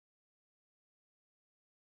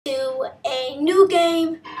to a new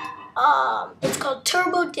game. It's called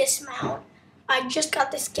Turbo Dismount. I just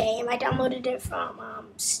got this game. I downloaded it from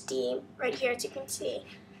Steam right here, as you can see.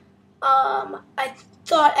 I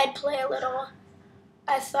thought I'd play a little.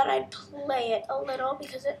 I thought I'd play it a little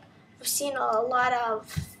because I've seen a lot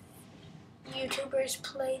of YouTubers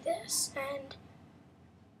play this, and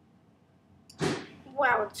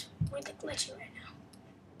wow, it's really glitchy right now.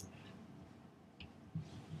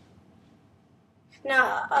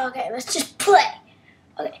 No, okay, let's just play.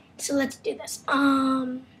 Okay, so let's do this.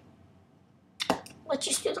 Let's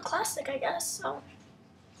just do the classic, I guess. So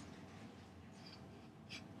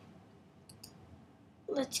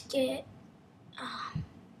let's get.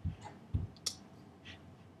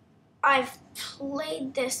 I've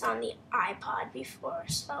played this on the iPod before,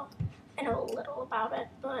 so I know a little about it,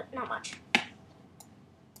 but not much.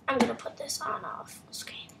 I'm gonna put this on full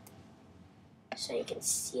screen so you can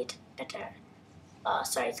see it better.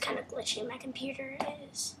 Sorry, it's kind of glitchy. My computer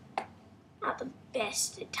is not the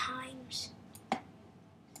best at times.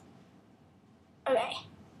 Okay.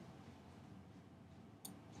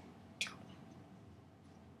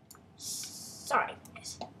 Sorry,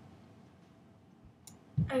 guys.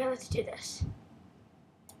 Okay, let's do this.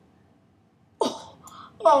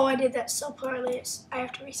 Oh, I did that so poorly. I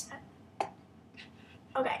have to reset.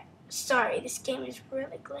 Okay, sorry. This game is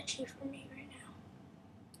really glitchy for me right now.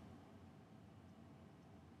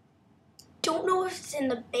 Don't know if it's in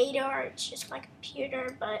the beta or it's just my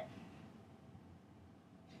computer, but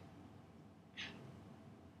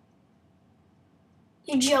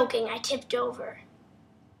you're joking. I tipped over.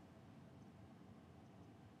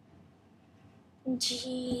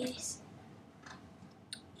 Jeez.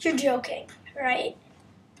 You're joking, right?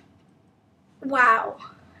 Wow.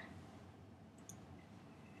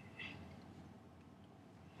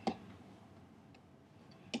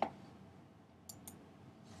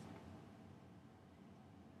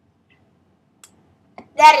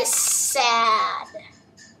 That is sad.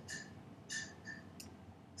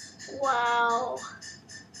 Wow.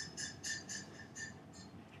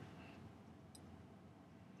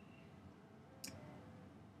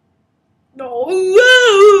 No.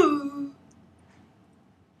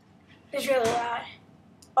 It's really loud.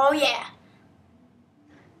 Oh yeah.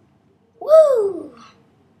 Woo.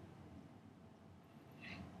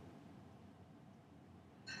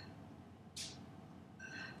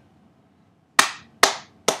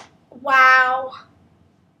 Wow.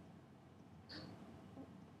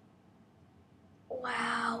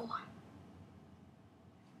 Wow.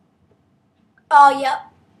 Oh,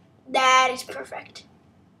 yep. That is perfect.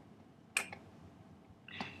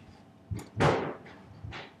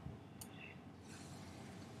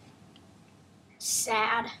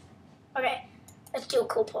 Sad. Okay, let's do a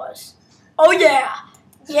cool pause. Oh yeah.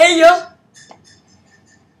 Yeah.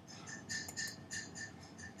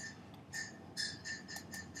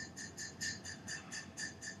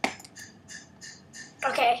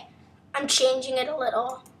 Okay, I'm changing it a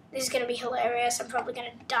little. This is gonna be hilarious. I'm probably gonna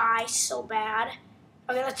die so bad.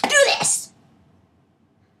 Okay, let's do this!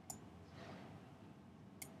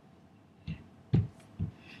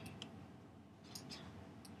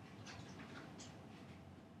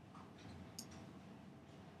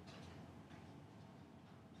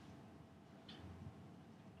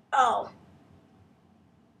 Oh.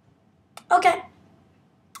 Okay.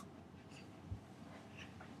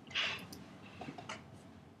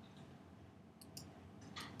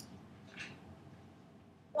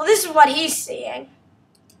 Well, this is what he's seeing.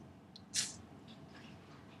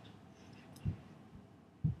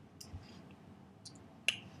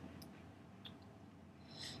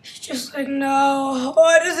 He's just like, no,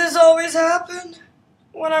 why does this always happen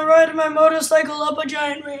when I ride my motorcycle up a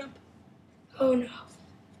giant ramp? Oh no.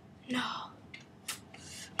 No.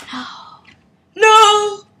 No.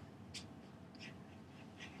 No!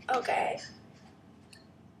 Okay.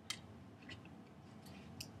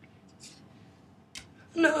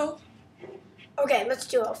 No. Okay, let's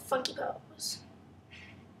do a funky pose.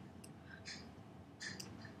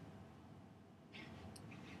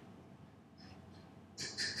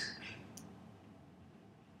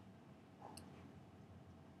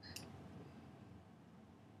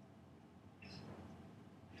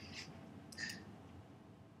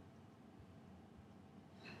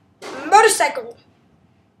 Motorcycle.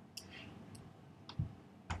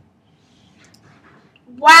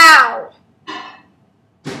 Wow.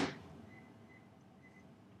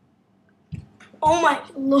 Oh my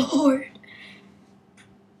Lord.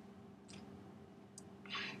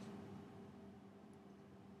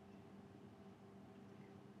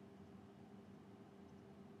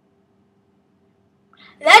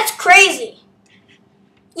 That's crazy.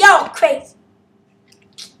 Yo, Oh, crazy.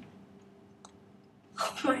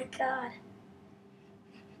 Oh my God.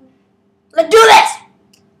 Let's do this.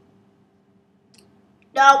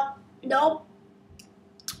 Nope. Nope.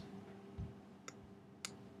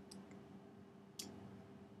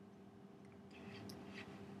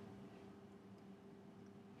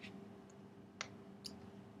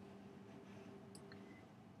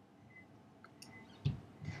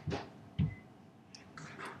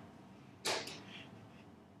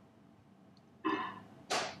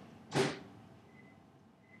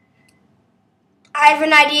 I have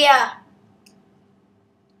an idea.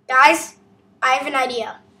 Guys, I have an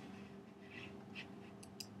idea.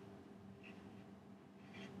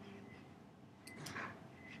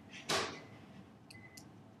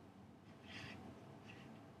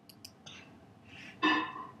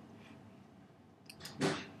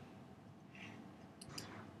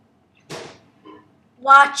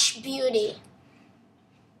 Watch beauty.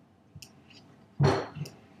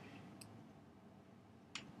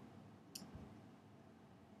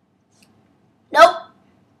 Nope.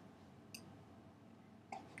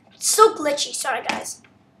 It's so glitchy. Sorry, guys.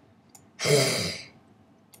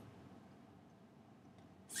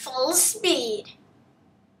 Full speed.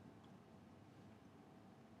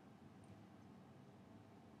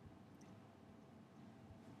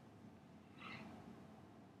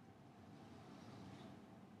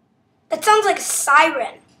 That sounds like a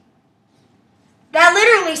siren. That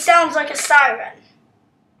literally sounds like a siren.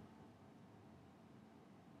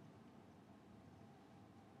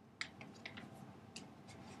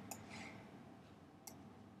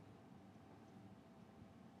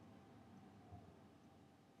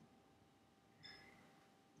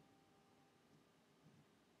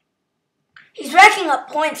 He's racking up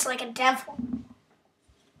points like a devil.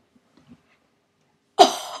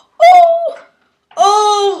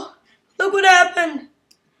 Oh, look what happened.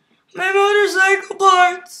 My motorcycle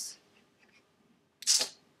parts.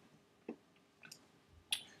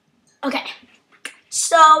 Okay,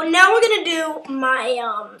 so now we're gonna do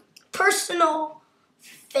my personal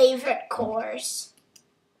favorite course.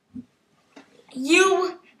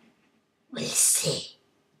 You will see.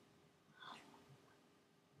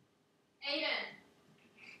 Aiden.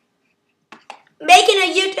 Making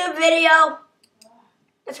a YouTube video.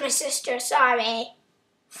 That's my sister, sorry.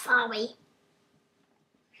 Sorry.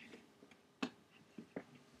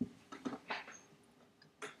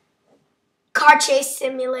 Car chase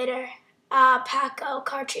simulator. Paco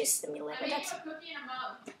car chase simulator. I made That's you a cookie and a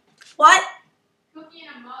mug. what? Cookie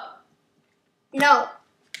and a mug. No.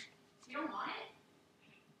 You don't want it?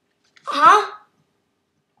 Huh?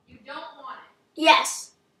 You don't want it.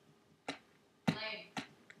 Yes. Lame.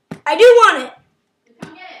 I do want it. Then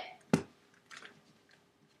come get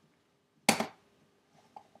it.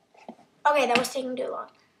 Okay, that was taking too long.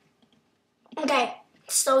 Okay,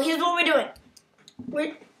 so here's what we're doing.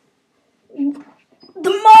 The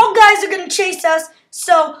mall guys are gonna chase us,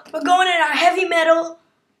 so we're going in our heavy metal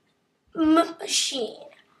machine.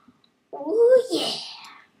 Ooh yeah.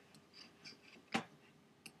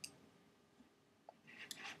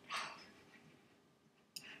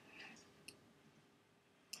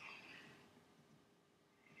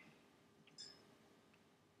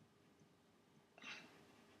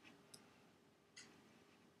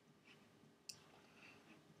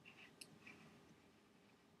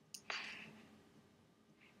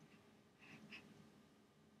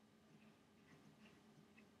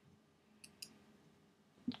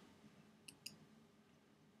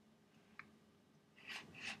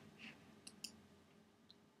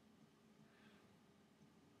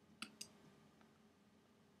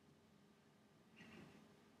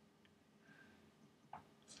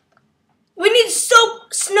 We need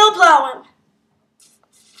snow plowing.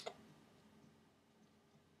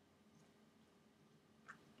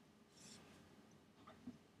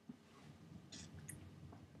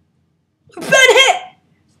 We've been hit.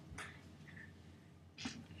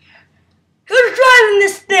 Who's driving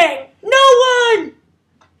this thing? No one.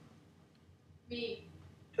 Me.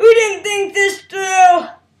 We didn't think this through.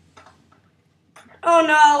 Oh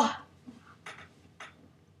no.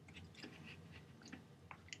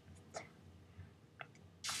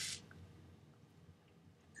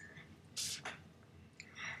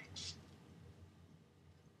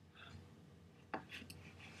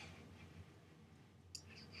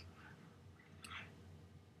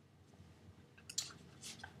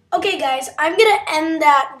 Okay guys, I'm gonna end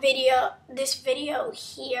this video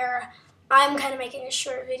here. I'm kind of making a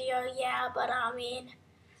short video, yeah, but I mean,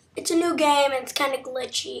 it's a new game and it's kind of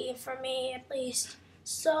glitchy for me at least.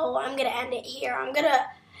 So I'm gonna end it here.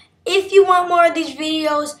 If you want more of these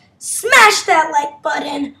videos, smash that like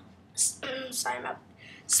button.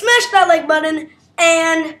 smash that like button,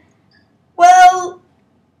 and well,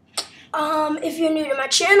 if you're new to my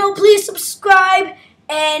channel, please subscribe,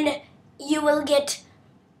 and you will get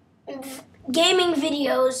gaming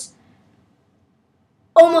videos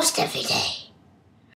almost every day.